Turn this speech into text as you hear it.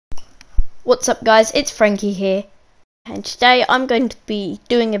What's up guys, it's Frankie here, and today I'm going to be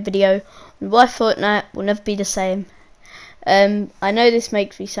doing a video on why Fortnite will never be the same. I know this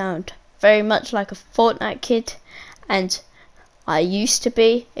makes me sound very much like a Fortnite kid, and I used to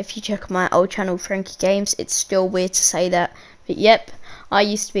be. If you check my old channel Frankie Games, it's still weird to say that, but yep, I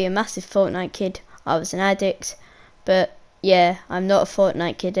used to be a massive Fortnite kid. I was an addict, but yeah, I'm not a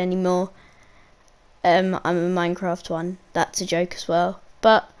Fortnite kid anymore. I'm a Minecraft one. That's a joke as well,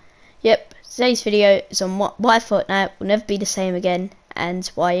 but yep, today's video is on why Fortnite will never be the same again, and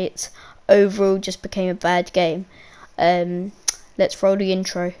why it overall just became a bad game. Let's roll the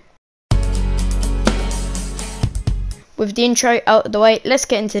intro. With the intro out of the way, let's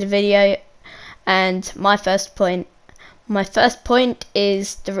get into the video. And my first point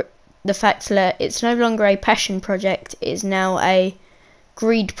is the fact that it's no longer a passion project, it is now a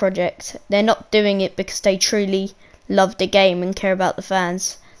greed project. They're not doing it because they truly love the game and care about the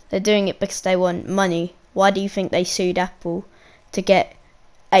fans. They're doing it because they want money. Why do you think they sued Apple? To get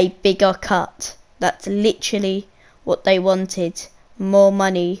a bigger cut. That's literally what they wanted. More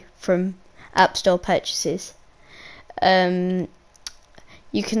money from App Store purchases. You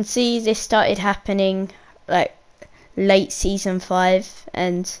can see this started happening like late season 5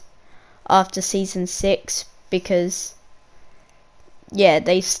 and after season 6, because yeah,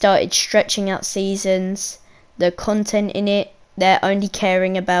 they started stretching out seasons, the content in it. They're only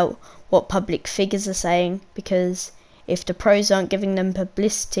caring about what public figures are saying, because if the pros aren't giving them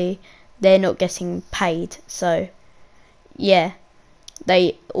publicity, they're not getting paid. So yeah,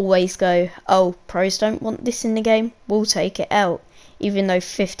 they always go, oh, pros don't want this in the game, we'll take it out, even though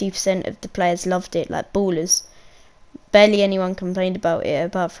 50% of the players loved it, like ballers. Barely anyone complained about it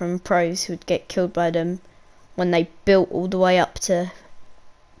apart from pros who would get killed by them when they built all the way up to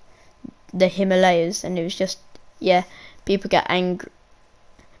the Himalayas, and it was just, yeah, people get angry.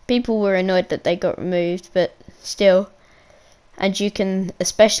 People were annoyed that they got removed, but still. And you can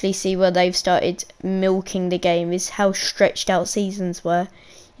especially see where they've started milking the game is how stretched out seasons were.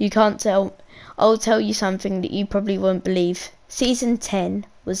 You can't tell. I'll tell you something that you probably won't believe. Season 10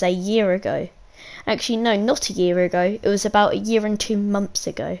 was a year ago. Actually, no, not a year ago. It was about a year and 2 months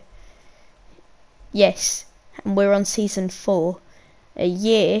ago. Yes, and we're on season 4. A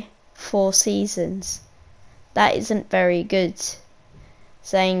year, 4 seasons. That isn't very good.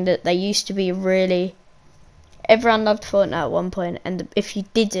 Saying that they used to be really... Everyone loved Fortnite at one point, and if you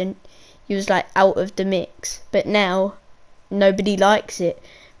didn't, you was like out of the mix. But now, nobody likes it,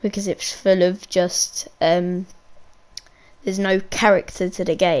 because it's full of just... there's no character to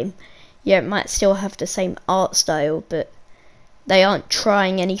the game. Yeah, it might still have the same art style, but they aren't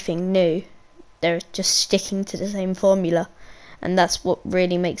trying anything new. They're just sticking to the same formula. And that's what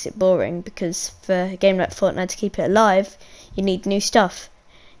really makes it boring, because for a game like Fortnite to keep it alive, you need new stuff.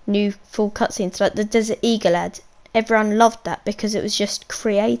 New full cutscenes, like the Desert Eagle ad. Everyone loved that because it was just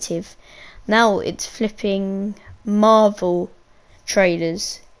creative. Now it's flipping Marvel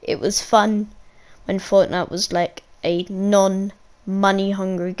trailers. It was fun when Fortnite was like a non-money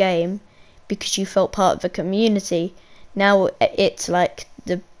hungry game, because you felt part of a community. Now it's like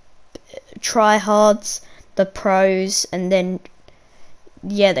the tryhards, the pros, and then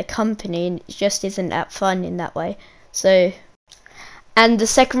yeah, the company, and it just isn't that fun in that way. So, and the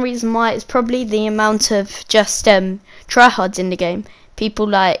second reason why is probably the amount of just tryhards in the game. People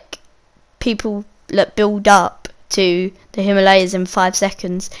that build up to the Himalayas in 5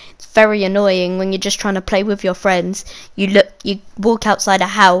 seconds. It's very annoying when you're just trying to play with your friends. You walk outside a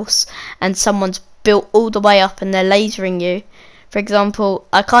house and someone's built all the way up and they're lasering you. For example,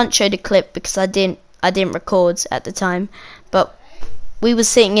 I can't show the clip because I didn't record at the time, but we were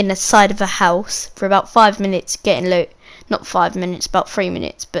sitting in the side of a house for about 5 minutes getting loot. Not 5 minutes, about 3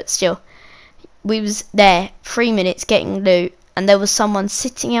 minutes, but still. We was there 3 minutes getting loot, and there was someone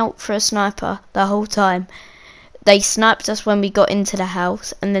sitting out for a sniper the whole time. They sniped us when we got into the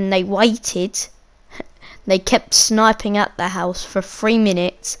house, and then they waited. They kept sniping at the house for 3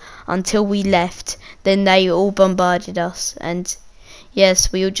 minutes until we left. Then they all bombarded us, and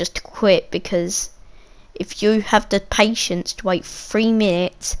yes, we all just quit, because if you have the patience to wait 3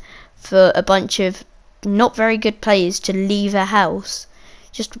 minutes for a bunch of not very good players to leave a house,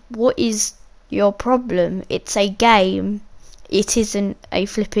 just what is your problem? It's a game. It isn't a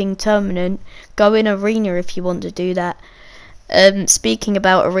flipping tournament. Go in arena if you want to do that. Speaking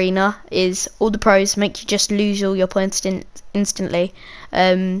about arena, is all the pros make you just lose all your points instantly.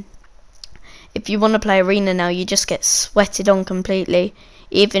 If you want to play arena now, you just get sweated on completely.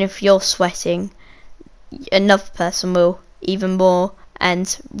 Even if you're sweating, another person will even more,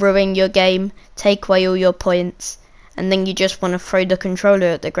 and ruin your game, take away all your points, and then you just want to throw the controller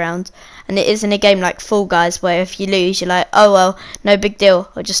at the ground. And it isn't a game like Fall Guys where if you lose you're like, oh well, no big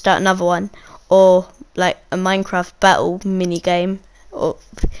deal, I'll just start another one. Or like a Minecraft battle mini game, or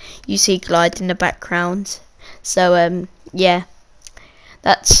you see Glide in the background. So yeah,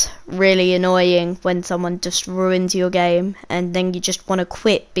 that's really annoying when someone just ruins your game and then you just want to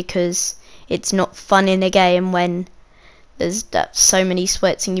quit because it's not fun in a game when there's so many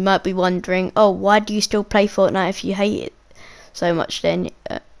sweats. And you might be wondering, oh, why do you still play Fortnite if you hate it so much then?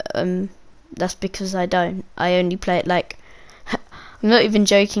 That's because I don't. I only play it like I'm not even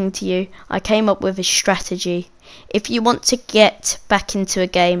joking to you. I came up with a strategy. If you want to get back into a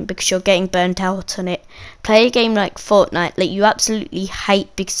game because you're getting burnt out on it, play a game like Fortnite that you absolutely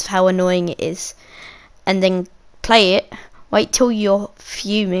hate because of how annoying it is, and then play it, wait till you're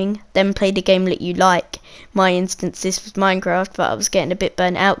fuming, then play the game that you like. My instance, this was Minecraft, but I was getting a bit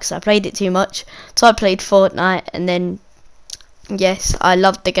burnt out because I played it too much, so I played Fortnite, and then yes, I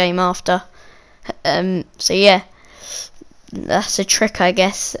loved the game after. So yeah, that's a trick, I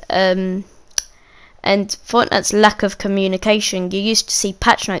guess. And Fortnite's lack of communication, you used to see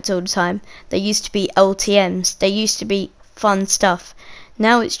patch notes all the time, there used to be LTMs, there used to be fun stuff.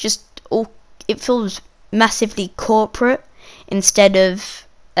 Now it's just all, it feels massively corporate instead of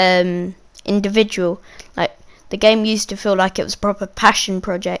individual. Like the game used to feel like it was a proper passion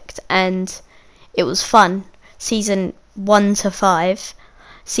project and it was fun. Season 1 to 5,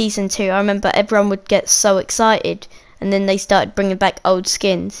 Season 2, I remember everyone would get so excited, and then they started bringing back old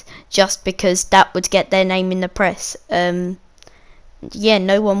skins just because that would get their name in the press. Yeah,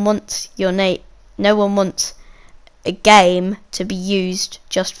 no one wants your name. No one wants a game to be used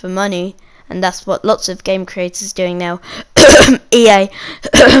just for money, and that's what lots of game creators are doing now. EA,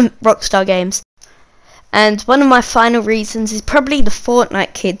 Rockstar Games. And one of my final reasons is probably the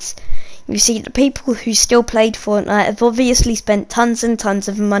Fortnite kids. You see, the people who still played Fortnite have obviously spent tons and tons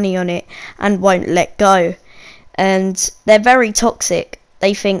of money on it and won't let go. And they're very toxic.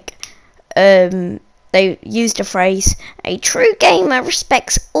 They think, they used a phrase, a true gamer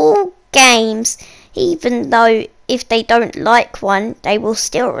respects all games, even though if they don't like one, they will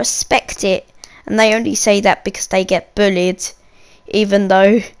still respect it. And they only say that because they get bullied, even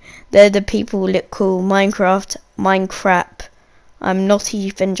though they're the people that call Minecraft Minecrap. I'm not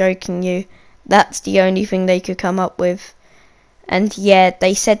even joking you. That's the only thing they could come up with. And yeah,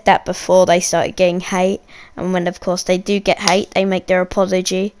 they said that before they started getting hate, and when of course they do get hate, they make their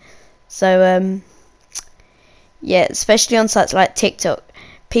apology. So yeah, especially on sites like TikTok,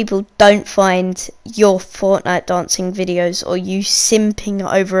 people don't find your Fortnite dancing videos or you simping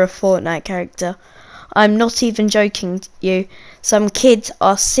over a Fortnite character. I'm not even joking you. Some kids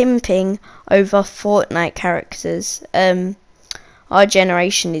are simping over Fortnite characters. Our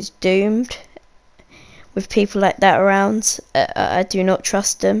generation is doomed with people like that around. I do not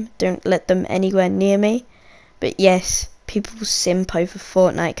trust them. Don't let them anywhere near me. But yes, people simp over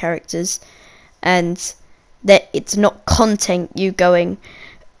Fortnite characters, and that it's not content. You going,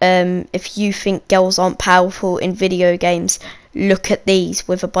 if you think girls aren't powerful in video games, look at these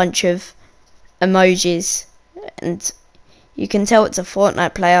with a bunch of emojis, and you can tell it's a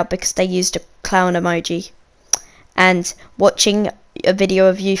Fortnite player because they used a clown emoji. And watching a video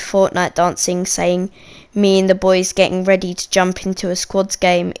of you Fortnite dancing saying me and the boys getting ready to jump into a squads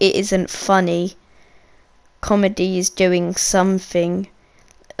game, it isn't funny. Comedy is doing something,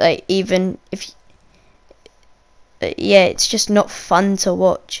 like even if yeah, it's just not fun to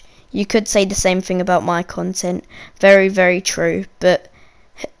watch. You could say the same thing about my content, very very true, but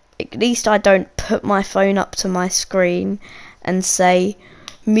at least I don't put my phone up to my screen and say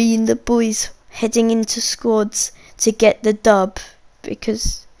me and the boys heading into squads to get the dub,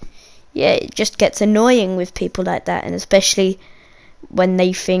 because yeah, it just gets annoying with people like that, and especially when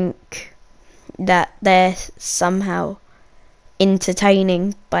they think that they're somehow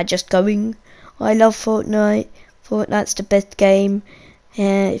entertaining by just going, I love Fortnite, Fortnite's the best game,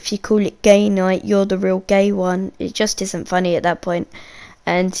 if you call it gay night, you're the real gay one. It just isn't funny at that point.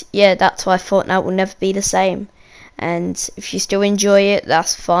 And yeah, that's why Fortnite will never be the same. And if you still enjoy it,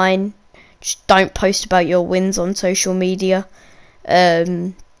 that's fine. Just don't post about your wins on social media.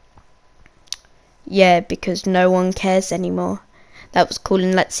 Yeah, because no one cares anymore. That was cool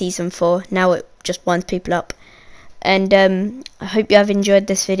in Season 4. Now it just winds people up. And I hope you have enjoyed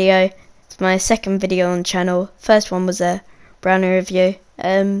this video. It's my second video on the channel. First one was a brownie review.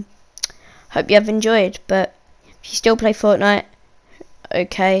 Hope you have enjoyed. But if you still play Fortnite,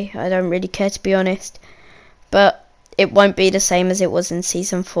 okay, I don't really care to be honest. But it won't be the same as it was in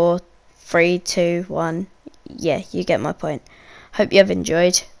Season 4. 3, 2, 1. Yeah, you get my point. Hope you have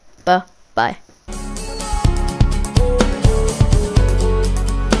enjoyed. Bye.